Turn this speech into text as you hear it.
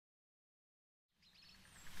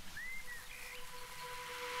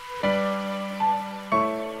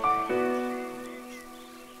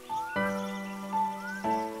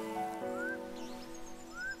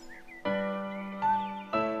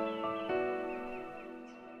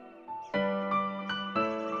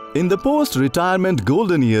In the post-retirement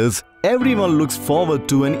golden years, everyone looks forward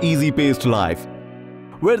to an easy-paced life,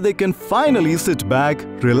 where they can finally sit back,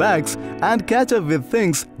 relax, and catch up with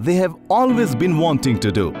things they have always been wanting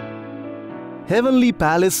to do. Heavenly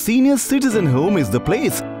Palace Senior Citizen Home is the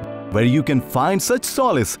place where you can find such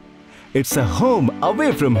solace. It's a home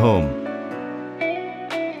away from home.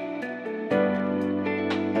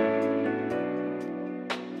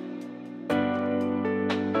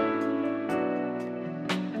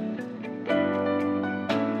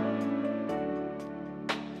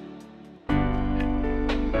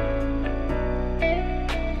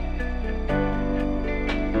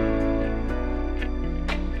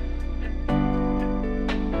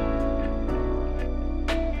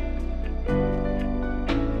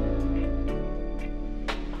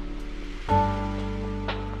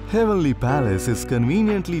 Heavenly Palace is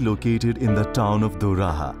conveniently located in the town of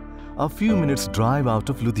DORAHA, a few minutes drive out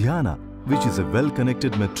of Ludhiana, which is a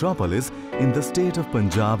well-connected metropolis in the state of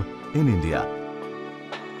Punjab in India.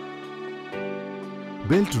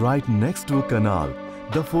 Built right next to a canal,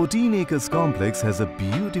 the 14 acres complex has a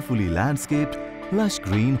beautifully landscaped, lush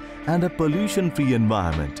green and a pollution-free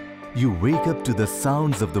environment. You wake up to the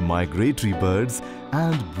sounds of the migratory birds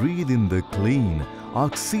and breathe in the clean,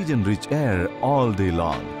 oxygen-rich air all day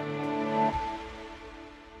long.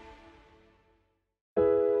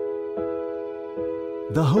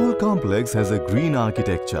 The whole complex has a green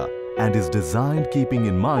architecture and is designed keeping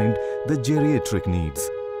in mind the geriatric needs.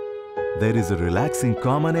 There is a relaxing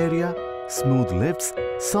common area, smooth lifts,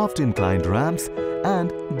 soft inclined ramps,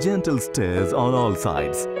 and gentle stairs on all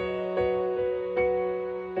sides.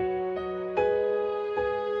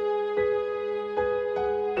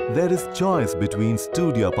 There is choice between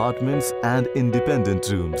studio apartments and independent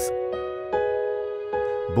rooms.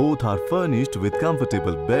 Both are furnished with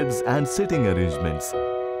comfortable beds and sitting arrangements.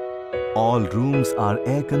 All rooms are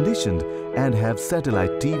air-conditioned and have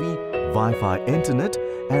satellite TV, Wi-Fi internet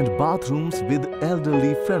and bathrooms with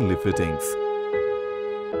elderly-friendly fittings.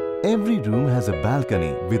 Every room has a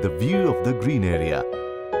balcony with a view of the green area.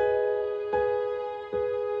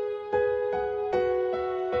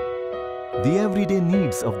 The everyday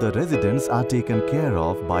needs of the residents are taken care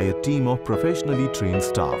of by a team of professionally trained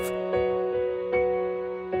staff.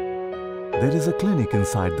 There is a clinic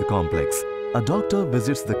inside the complex. A doctor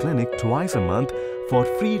visits the clinic twice a month for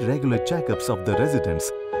free regular checkups of the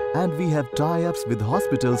residents, and we have tie-ups with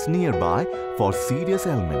hospitals nearby for serious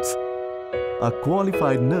ailments. A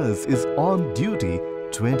qualified nurse is on duty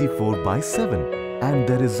 24/7, and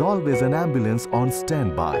there is always an ambulance on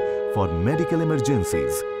standby for medical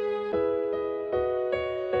emergencies.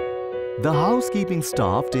 The housekeeping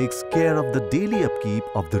staff takes care of the daily upkeep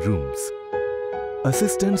of the rooms.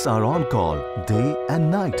 Assistants are on call day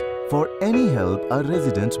and night for any help a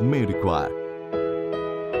resident may require.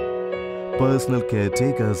 Personal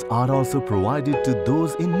caretakers are also provided to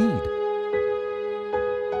those in need.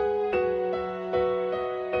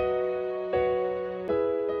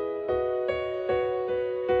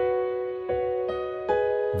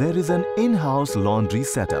 There is an in-house laundry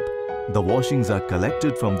setup. The washings are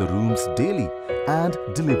collected from the rooms daily and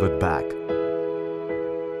delivered back.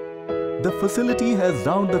 The facility has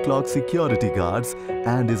round-the-clock security guards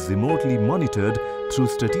and is remotely monitored through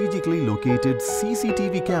strategically located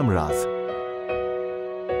CCTV cameras.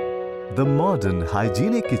 The modern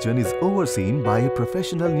hygienic kitchen is overseen by a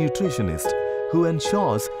professional nutritionist who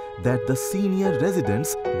ensures that the senior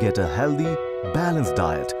residents get a healthy, balanced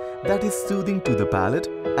diet that is soothing to the palate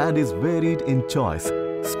and is varied in choice.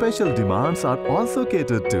 Special demands are also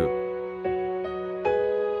catered to.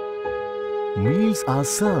 Meals are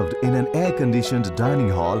served in an air-conditioned dining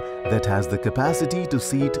hall that has the capacity to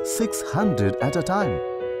seat 600 at a time.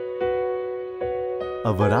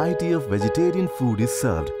 A variety of vegetarian food is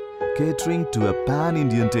served, catering to a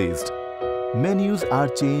pan-Indian taste. Menus are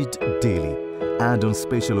changed daily, and on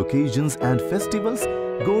special occasions and festivals,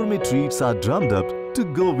 gourmet treats are drummed up to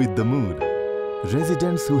go with the mood.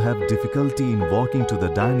 Residents who have difficulty in walking to the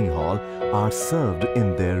dining hall are served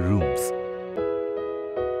in their rooms.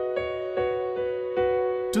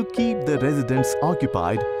 To keep the residents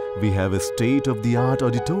occupied, we have a state-of-the-art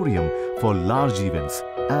auditorium for large events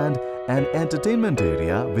and an entertainment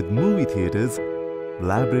area with movie theatres,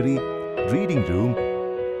 library, reading room,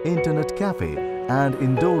 internet cafe and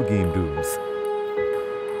indoor game rooms.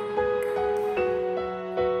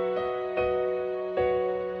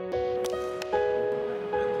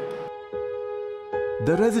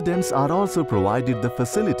 The residents are also provided the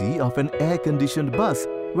facility of an air-conditioned bus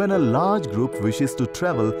when a large group wishes to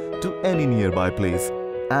travel to any nearby place,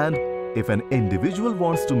 and if an individual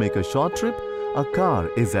wants to make a short trip, a car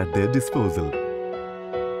is at their disposal.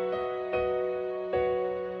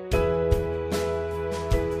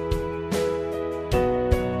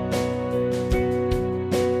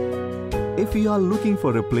 If you are looking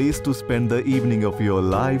for a place to spend the evening of your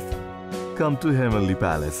life, come to Heavenly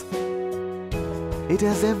Palace. It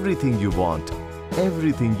has everything you want,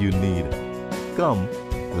 everything you need. Come,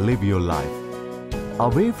 live your life.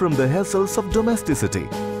 Away from the hassles of domesticity,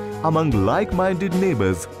 among like-minded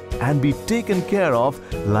neighbors, and be taken care of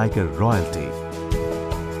like a royalty.